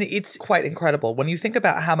 And it's quite incredible when you think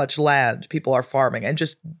about how much land people are farming and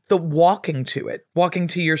just the walking to it, walking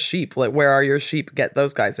to your sheep, like where are your sheep, get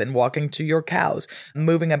those guys in, walking to your cows,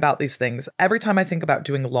 moving about these things. Every time I think about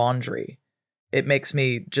doing laundry, it makes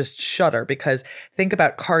me just shudder because think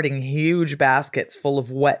about carting huge baskets full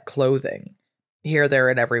of wet clothing here, there,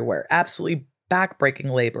 and everywhere. Absolutely back-breaking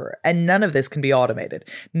labor. And none of this can be automated.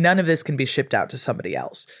 None of this can be shipped out to somebody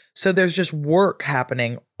else. So there's just work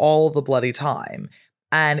happening all the bloody time.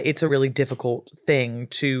 And it's a really difficult thing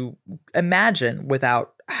to imagine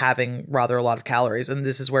without having rather a lot of calories. And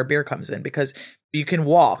this is where beer comes in, because you can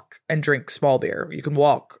walk and drink small beer. You can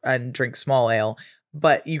walk and drink small ale,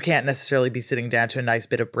 but you can't necessarily be sitting down to a nice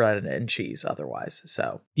bit of bread and cheese otherwise.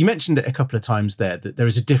 So you mentioned it a couple of times there, that there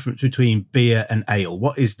is a difference between beer and ale.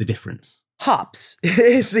 What is the difference? Hops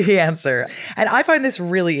is the answer. And I find this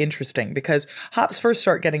really interesting because hops first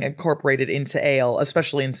start getting incorporated into ale,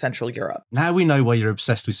 especially in Central Europe. Now we know why you're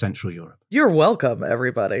obsessed with Central Europe. You're welcome,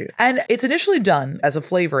 everybody. And it's initially done as a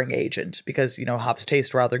flavoring agent because, hops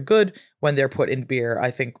taste rather good when they're put in beer. I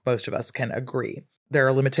think most of us can agree. There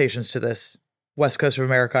are limitations to this. West Coast of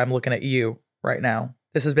America, I'm looking at you right now.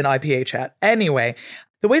 This has been IPA chat. Anyway,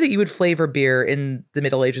 the way that you would flavor beer in the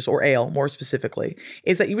Middle Ages, or ale more specifically,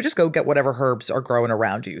 is that you would just go get whatever herbs are growing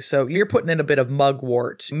around you. So you're putting in a bit of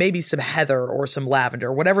mugwort, maybe some heather or some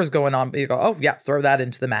lavender, whatever's going on. You go, oh yeah, throw that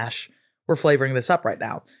into the mash. We're flavoring this up right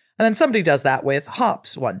now. And then somebody does that with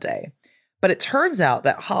hops one day. But it turns out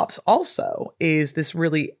that hops also is this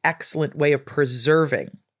really excellent way of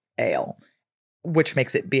preserving ale, which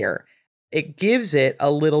makes it beer. It gives it a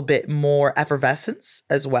little bit more effervescence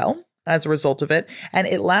as well as a result of it, and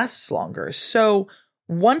it lasts longer. So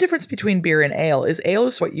one difference between beer and ale is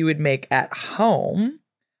what you would make at home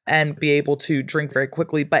and be able to drink very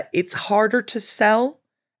quickly, but it's harder to sell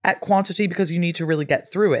at quantity because you need to really get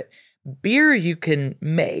through it. Beer you can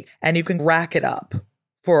make and you can rack it up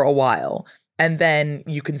for a while, and then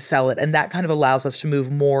you can sell it, and that kind of allows us to move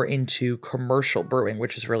more into commercial brewing,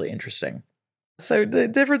 which is really interesting. So the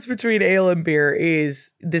difference between ale and beer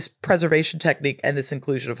is this preservation technique and this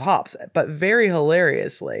inclusion of hops. But very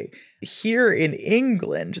hilariously, here in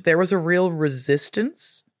England, there was a real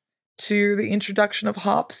resistance to the introduction of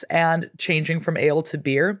hops and changing from ale to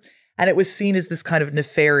beer. And it was seen as this kind of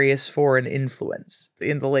nefarious foreign influence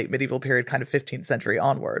in the late medieval period, kind of 15th century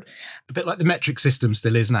onward. A bit like the metric system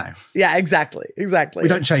still is now. Yeah, exactly. We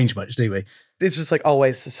don't change much, do we? It's just like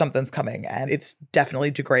always something's coming, and it's definitely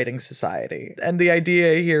degrading society. And the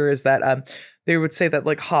idea here is that they would say that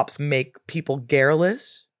like hops make people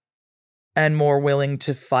garrulous and more willing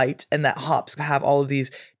to fight, and that hops have all of these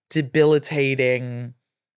debilitating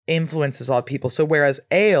influences on people. So whereas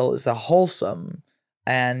ale is a wholesome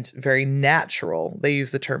and very natural, they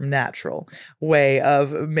use the term natural, way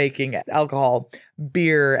of making alcohol,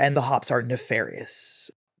 beer and the hops are nefarious.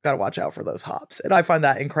 Got to watch out for those hops. And I find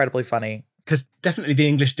that incredibly funny. Because definitely the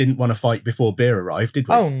English didn't want to fight before beer arrived, did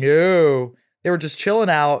we? Oh, no. They were just chilling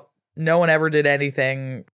out. No one ever did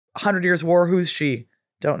anything. 100 Years' War, who's she?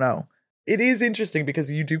 Don't know. It is interesting because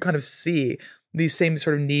you do kind of see these same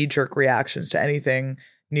sort of knee-jerk reactions to anything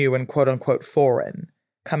new and quote-unquote foreign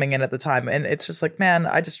coming in at the time. And it's just like, man,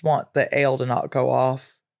 I just want the ale to not go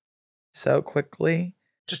off so quickly.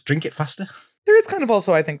 Just drink it faster. There is kind of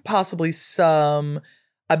also, I think, possibly some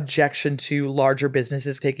objection to larger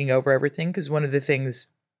businesses taking over everything, because one of the things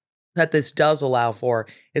that this does allow for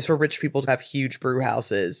is for rich people to have huge brew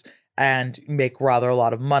houses and make rather a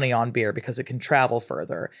lot of money on beer because it can travel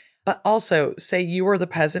further. But also, say you are the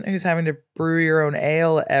peasant who's having to brew your own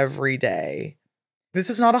ale every day. This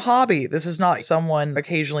is not a hobby. This is not someone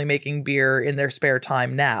occasionally making beer in their spare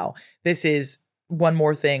time now. This is one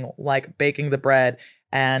more thing, like baking the bread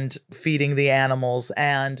and feeding the animals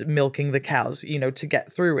and milking the cows, to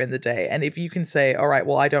get through in the day. And if you can say, all right,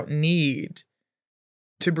 well, I don't need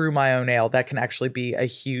to brew my own ale, that can actually be a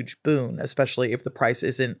huge boon, especially if the price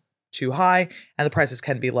isn't too high, and the prices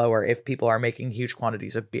can be lower if people are making huge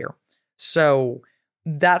quantities of beer. So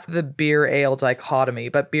that's the beer ale dichotomy,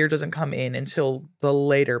 but beer doesn't come in until the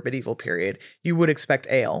later medieval period. You would expect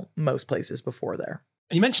ale most places before there.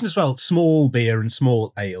 And you mentioned as well small beer and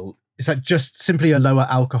small ale. Is that just simply a lower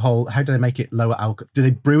alcohol? How do they make it lower alcohol? Do they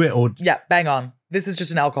brew it or? Yeah, bang on. This is just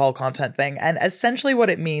an alcohol content thing. And essentially what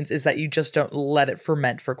it means is that you just don't let it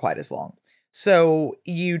ferment for quite as long. So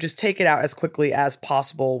you just take it out as quickly as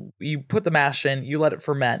possible. You put the mash in, you let it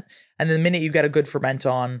ferment. And then the minute you get a good ferment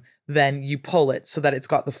on, then you pull it so that it's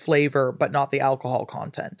got the flavor, but not the alcohol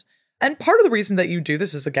content. And part of the reason that you do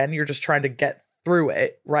this is, again, you're just trying to get through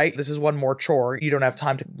it, right? This is one more chore. You don't have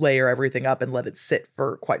time to layer everything up and let it sit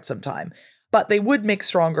for quite some time. But they would make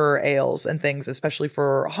stronger ales and things, especially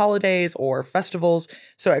for holidays or festivals.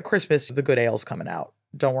 So at Christmas, the good ale's coming out.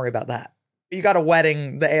 Don't worry about that. You got a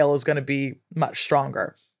wedding, the ale is going to be much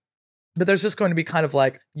stronger. But there's just going to be kind of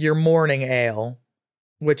like your morning ale,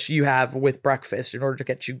 which you have with breakfast in order to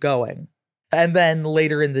get you going. And then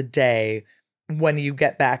later in the day, when you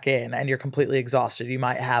get back in and you're completely exhausted, you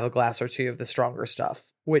might have a glass or two of the stronger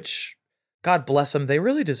stuff, which, God bless them, they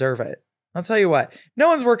really deserve it. I'll tell you what, no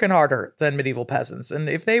one's working harder than medieval peasants. And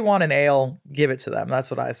if they want an ale, give it to them.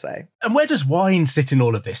 That's what I say. And where does wine sit in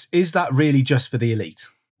all of this? Is that really just for the elite?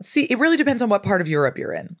 See, it really depends on what part of Europe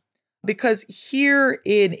you're in. Because here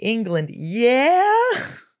in England,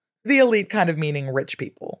 the elite kind of meaning rich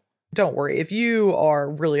people. Don't worry, if you are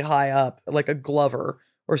really high up, like a Glover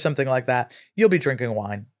or something like that, you'll be drinking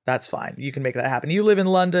wine. That's fine. You can make that happen. You live in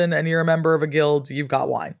London and you're a member of a guild, you've got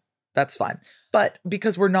wine. That's fine. But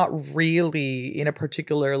because we're not really in a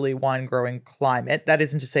particularly wine-growing climate, that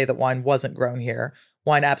isn't to say that wine wasn't grown here.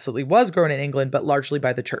 Wine absolutely was grown in England, but largely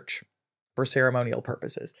by the church for ceremonial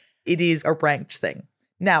purposes. It is a ranked thing.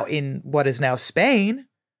 Now, in what is now Spain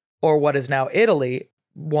or what is now Italy,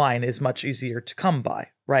 wine is much easier to come by,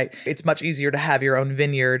 right? It's much easier to have your own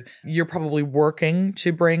vineyard. You're probably working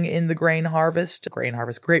to bring in the grape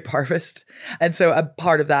harvest. And so a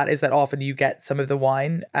part of that is that often you get some of the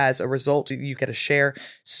wine as a result, you get a share.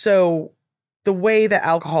 So the way that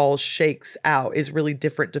alcohol shakes out is really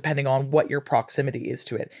different depending on what your proximity is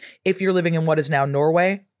to it. If you're living in what is now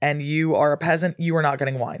Norway and you are a peasant, you are not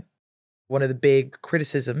getting wine. One of the big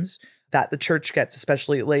criticisms that the church gets,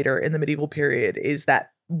 especially later in the medieval period, is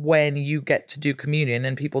that when you get to do communion,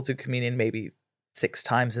 and people do communion maybe 6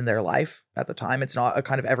 times in their life at the time, it's not a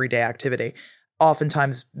kind of everyday activity.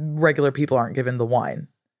 Oftentimes, regular people aren't given the wine.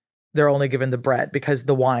 They're only given the bread because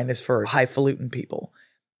the wine is for highfalutin people.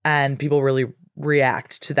 And people really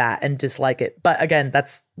react to that and dislike it. But again,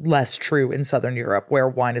 that's less true in Southern Europe, where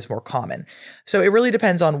wine is more common. So it really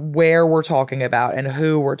depends on where we're talking about and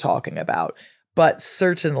who we're talking about. But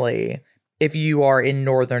certainly, if you are in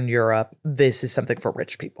Northern Europe, this is something for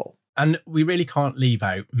rich people. And we really can't leave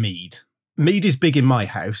out mead. Mead is big in my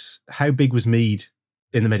house. How big was mead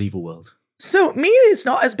in the medieval world? So mead is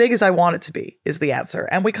not as big as I want it to be, is the answer.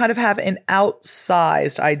 And we kind of have an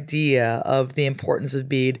outsized idea of the importance of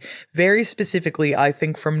mead, very specifically, I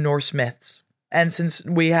think, from Norse myths. And since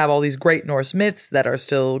we have all these great Norse myths that are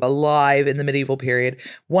still alive in the medieval period,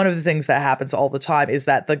 one of the things that happens all the time is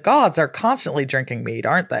that the gods are constantly drinking mead,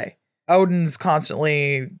 aren't they? Odin's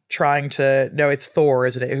constantly trying to, no, it's Thor,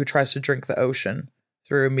 isn't it, who tries to drink the ocean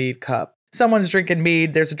through a mead cup. Someone's drinking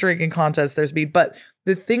mead, there's a drinking contest, there's mead. But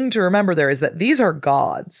the thing to remember there is that these are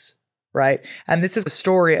gods, right? And this is a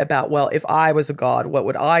story about, well, if I was a god, what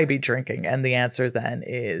would I be drinking? And the answer then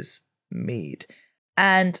is mead.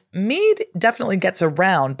 And mead definitely gets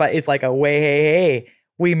around, but it's like a way, hey,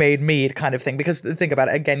 we made mead kind of thing. Because think about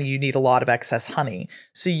it, again, you need a lot of excess honey.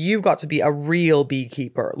 So you've got to be a real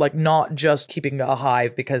beekeeper, like not just keeping a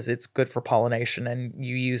hive because it's good for pollination and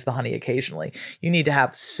you use the honey occasionally. You need to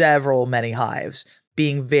have many hives,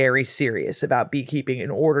 being very serious about beekeeping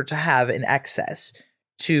in order to have an excess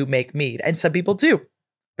to make mead. And some people do.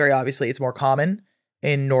 Very obviously, it's more common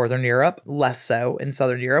in Northern Europe, less so in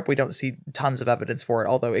Southern Europe. We don't see tons of evidence for it,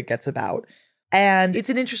 although it gets about. And it's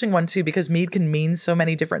an interesting one, too, because mead can mean so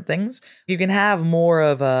many different things. You can have more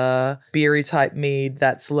of a beery type mead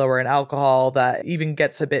that's lower in alcohol, that even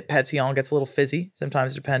gets a bit pétillant, gets a little fizzy,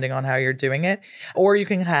 sometimes depending on how you're doing it. Or you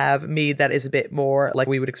can have mead that is a bit more like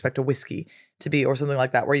we would expect a whiskey to be, or something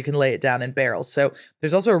like that, where you can lay it down in barrels. So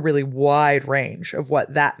there's also a really wide range of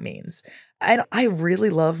what that means. And I really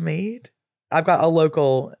love mead. I've got a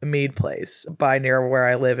local mead place by near where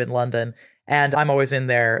I live in London, and I'm always in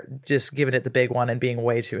there just giving it the big one and being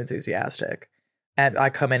way too enthusiastic. And I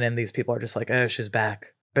come in and these people are just like, oh, she's back.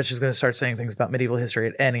 But she's going to start saying things about medieval history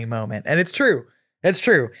at any moment. And it's true. It's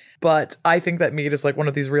true. But I think that mead is like one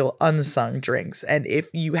of these real unsung drinks. And if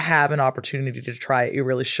you have an opportunity to try it, you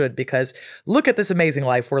really should, because look at this amazing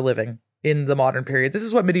life we're living in the modern period. This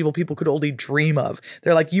is what medieval people could only dream of.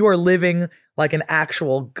 They're like, you are living like an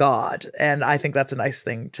actual god. And I think that's a nice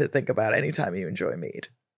thing to think about anytime you enjoy mead.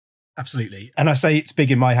 Absolutely. And I say it's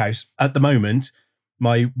big in my house. At the moment,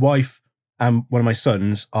 my wife and one of my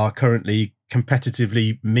sons are currently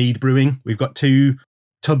competitively mead brewing. We've got 2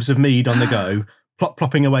 tubs of mead on the go,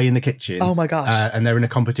 plopping away in the kitchen. Oh my gosh. And they're in a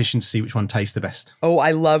competition to see which one tastes the best. Oh,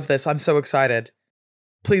 I love this. I'm so excited.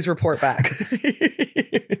 Please report back.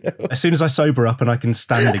 As soon as I sober up and I can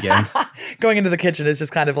stand again. Going into the kitchen is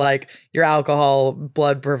just kind of like your alcohol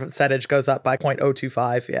blood percentage goes up by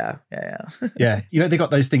 0.025. Yeah. Yeah. You know, they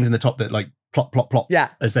got those things in the top that like plop, plop, plop. Yeah.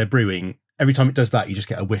 As they're brewing. Every time it does that, you just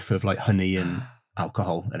get a whiff of like honey and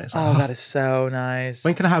alcohol. And it's like, oh, that is so nice.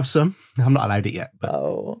 When can I have some? I'm not allowed it yet,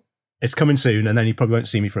 but it's coming soon. And then you probably won't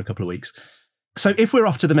see me for a couple of weeks. So if we're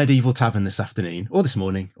off to the medieval tavern this afternoon or this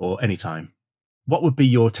morning or any time, what would be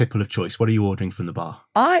your tipple of choice? What are you ordering from the bar?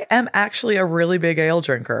 I am actually a really big ale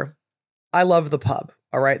drinker. I love the pub.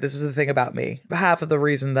 All right. This is the thing about me. Half of the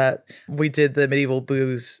reason that we did the medieval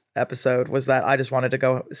booze episode was that I just wanted to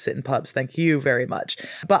go sit in pubs. Thank you very much.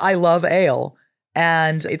 But I love ale.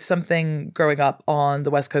 And it's something growing up on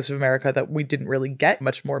the West Coast of America that we didn't really get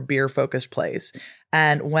much more beer focused place.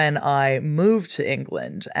 And when I moved to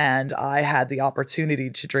England and I had the opportunity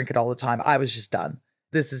to drink it all the time, I was just done.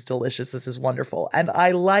 This is delicious. This is wonderful. And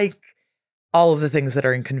I like all of the things that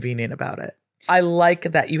are inconvenient about it. I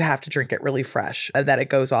like that you have to drink it really fresh and that it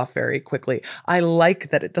goes off very quickly. I like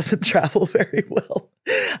that it doesn't travel very well.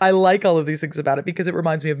 I like all of these things about it because it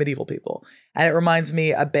reminds me of medieval people. And it reminds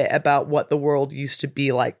me a bit about what the world used to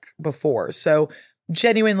be like before. So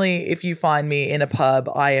genuinely, if you find me in a pub,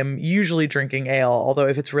 I am usually drinking ale. Although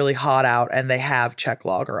if it's really hot out and they have Czech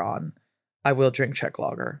lager on, I will drink Czech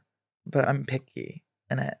lager. But I'm picky.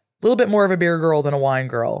 In it. A little bit more of a beer girl than a wine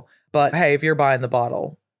girl. But hey, if you're buying the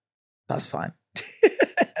bottle, that's fine.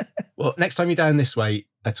 Well, next time you're down this way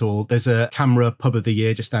at all, there's a Camera Pub of the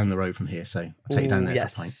Year just down the road from here. So I'll take you down there for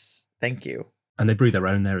a pint. Thank you. And they brew their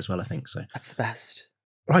own there as well, I think. So that's the best.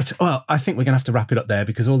 Right. Well, I think we're going to have to wrap it up there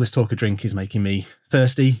because all this talk of drink is making me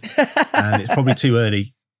thirsty. And it's probably too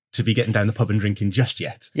early to be getting down the pub and drinking just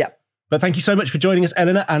yet. Yep. But thank you so much for joining us,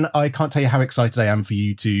 Eleanor, and I can't tell you how excited I am for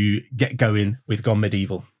you to get going with Gone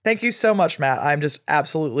Medieval. Thank you so much, Matt. I'm just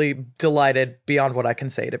absolutely delighted beyond what I can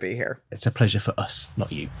say to be here. It's a pleasure for us,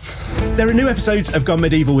 not you. There are new episodes of Gone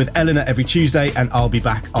Medieval with Eleanor every Tuesday, and I'll be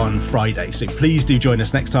back on Friday. So please do join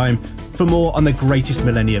us next time for more on the greatest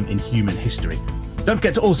millennium in human history. Don't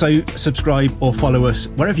forget to also subscribe or follow us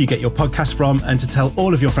wherever you get your podcasts from, and to tell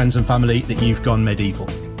all of your friends and family that you've gone medieval.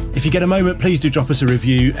 If you get a moment, please do drop us a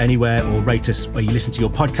review anywhere or rate us where you listen to your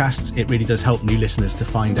podcasts. It really does help new listeners to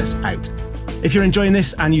find us out. If you're enjoying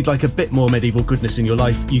this and you'd like a bit more medieval goodness in your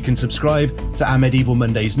life, you can subscribe to our Medieval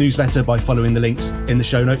Mondays newsletter by following the links in the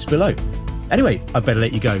show notes below. Anyway, I better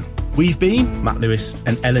let you go. We've been Matt Lewis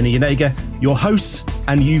and Eleanor Janega, your hosts,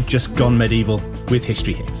 and you've just gone medieval with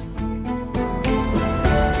History Hit.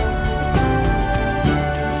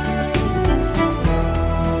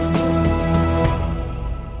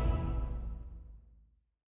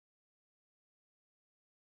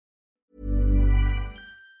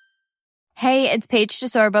 Hey, it's Paige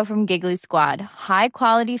DeSorbo from Giggly Squad. High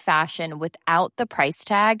quality fashion without the price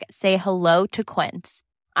tag. Say hello to Quince.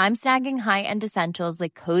 I'm snagging high-end essentials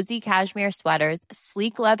like cozy cashmere sweaters,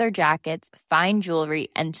 sleek leather jackets, fine jewelry,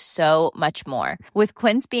 and so much more. With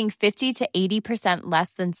Quince being 50 to 80%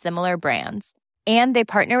 less than similar brands. And they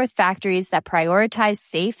partner with factories that prioritize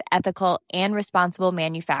safe, ethical, and responsible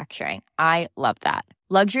manufacturing. I love that.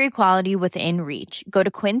 Luxury quality within reach. Go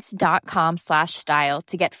to quince.com/style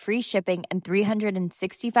to get free shipping and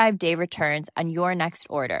 365-day returns on your next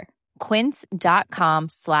order.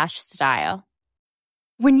 Quince.com/style.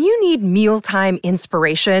 When you need mealtime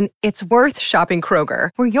inspiration, it's worth shopping Kroger,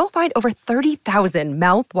 where you'll find over 30,000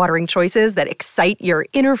 mouth-watering choices that excite your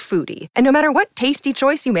inner foodie. And no matter what tasty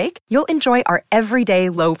choice you make, you'll enjoy our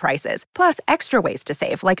everyday low prices, plus extra ways to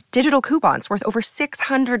save, like digital coupons worth over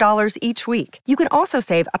 $600 each week. You can also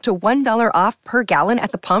save up to $1 off per gallon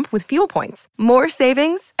at the pump with fuel points. More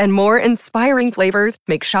savings and more inspiring flavors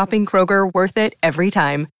make shopping Kroger worth it every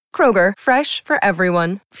time. Kroger, fresh for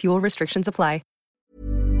everyone. Fuel restrictions apply.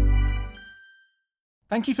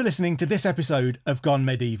 Thank you for listening to this episode of Gone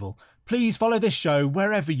Medieval. Please follow this show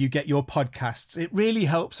wherever you get your podcasts. It really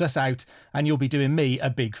helps us out and you'll be doing me a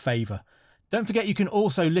big favour. Don't forget you can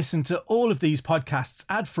also listen to all of these podcasts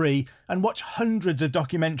ad-free and watch hundreds of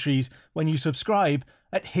documentaries when you subscribe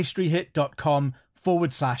at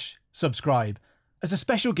historyhit.com/subscribe. As a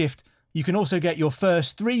special gift, you can also get your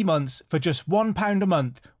first 3 months for just £1 a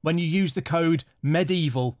month when you use the code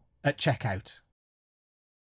MEDIEVAL at checkout.